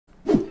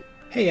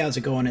Hey, how's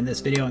it going? In this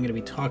video, I'm going to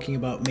be talking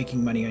about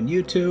making money on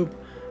YouTube.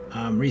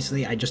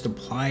 Recently, I just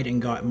applied and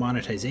got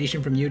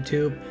monetization from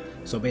YouTube.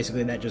 So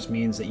basically, that just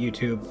means that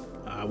YouTube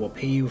will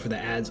pay you for the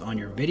ads on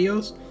your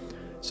videos.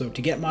 So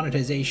to get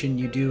monetization,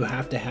 you do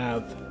have to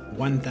have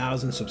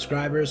 1,000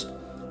 subscribers,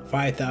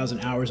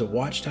 5,000 hours of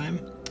watch time.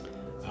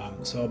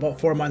 So about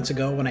 4 months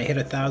ago, when I hit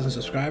 1,000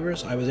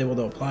 subscribers, I was able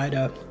to apply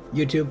to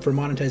YouTube for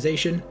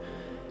monetization.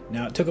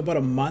 Now, it took about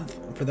a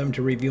month for them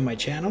to review my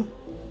channel.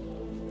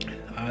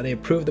 They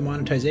approved the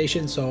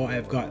monetization, so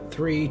I've got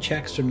 3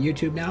 checks from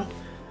YouTube now,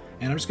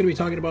 and I'm just going to be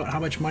talking about how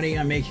much money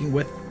I'm making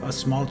with a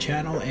small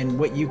channel and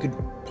what you could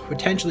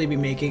potentially be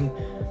making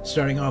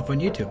starting off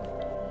on YouTube.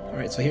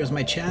 Alright, so here's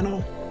my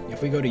channel.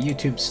 If we go to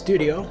YouTube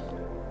Studio,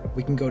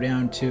 we can go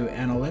down to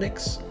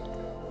Analytics,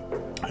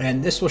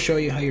 and this will show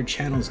you how your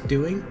channel's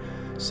doing.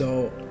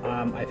 So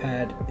I've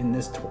had in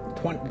this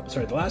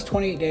the last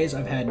 28 days,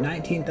 I've had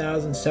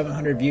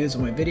 19,700 views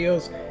of my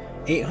videos,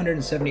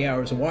 870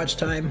 hours of watch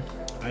time.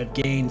 I've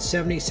gained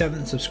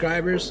 77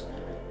 subscribers,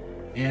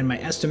 and my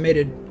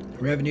estimated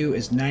revenue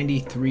is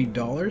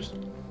 $93.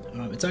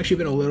 It's actually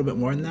been a little bit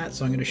more than that,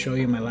 so I'm going to show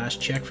you my last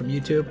check from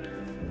YouTube.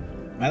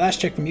 My last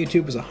check from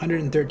YouTube was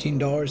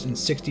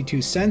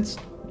 $113.62.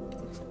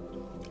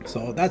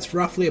 So that's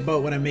roughly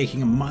about what I'm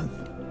making a month.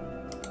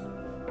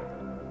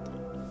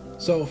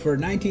 So for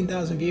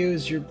 19,000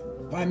 views,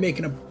 I'm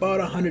making about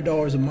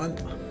 $100 a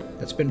month.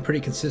 That's been pretty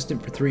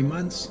consistent for 3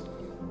 months.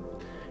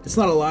 It's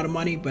not a lot of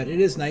money, but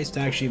it is nice to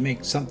actually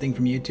make something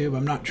from YouTube.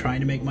 I'm not trying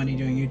to make money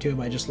doing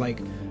YouTube. I just like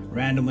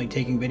randomly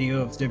taking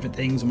video of different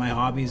things, my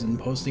hobbies, and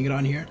posting it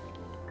on here.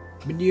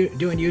 I've been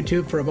doing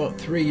YouTube for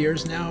about 3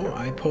 years now.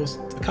 I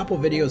post a couple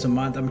videos a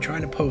month. I'm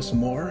trying to post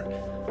more,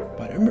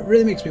 but it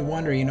really makes me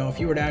wonder, you know, if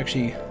you were to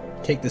actually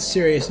take this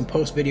serious and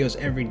post videos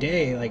every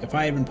day, like if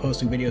I had been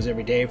posting videos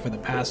every day for the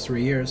past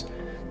 3 years,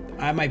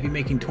 I might be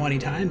making 20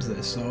 times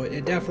this. So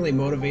it definitely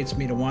motivates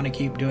me to want to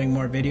keep doing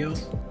more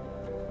videos.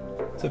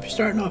 So if you're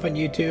starting off on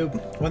YouTube,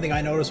 one thing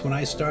I noticed when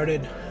I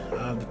started,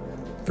 the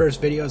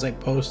first videos I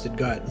posted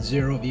got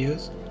 0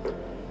 views,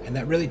 and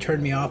that really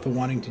turned me off of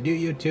wanting to do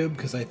YouTube,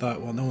 because I thought,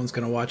 well, no one's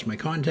going to watch my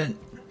content.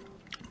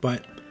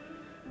 But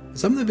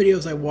some of the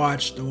videos I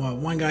watched,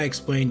 one guy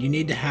explained you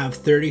need to have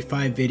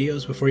 35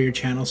 videos before your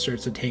channel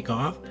starts to take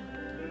off.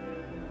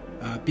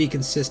 Be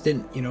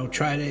consistent, you know,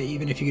 try to,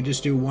 even if you could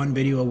just do 1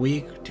 video a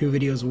week, 2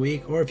 videos a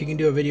week, or if you can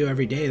do a video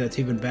every day, that's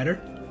even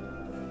better.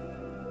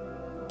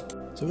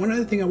 So one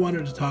other thing I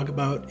wanted to talk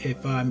about,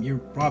 if you're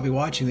probably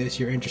watching this,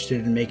 you're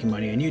interested in making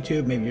money on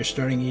YouTube, maybe you're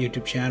starting a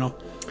YouTube channel.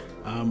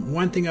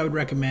 One thing I would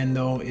recommend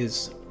though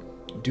is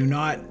do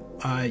not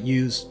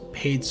use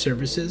paid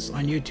services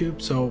on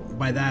YouTube. So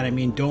by that I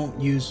mean don't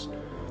use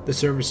the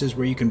services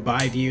where you can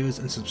buy views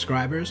and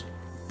subscribers.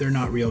 They're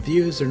not real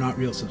views, they're not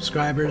real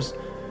subscribers.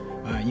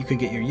 You could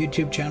get your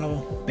YouTube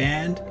channel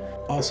banned.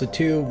 Also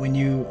too, when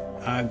you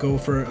go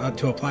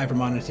to apply for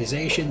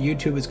monetization,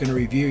 YouTube is going to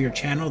review your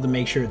channel to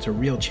make sure it's a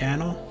real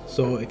channel.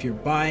 So if you're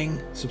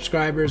buying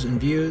subscribers and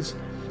views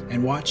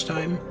and watch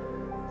time,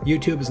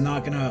 YouTube is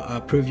not going to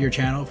approve your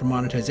channel for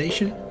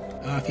monetization.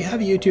 If you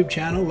have a YouTube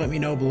channel, let me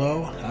know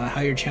below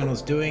how your channel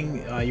is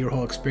doing, your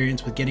whole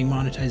experience with getting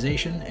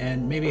monetization,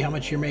 and maybe how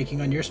much you're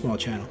making on your small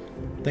channel.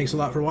 Thanks a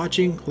lot for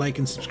watching. Like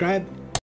and subscribe.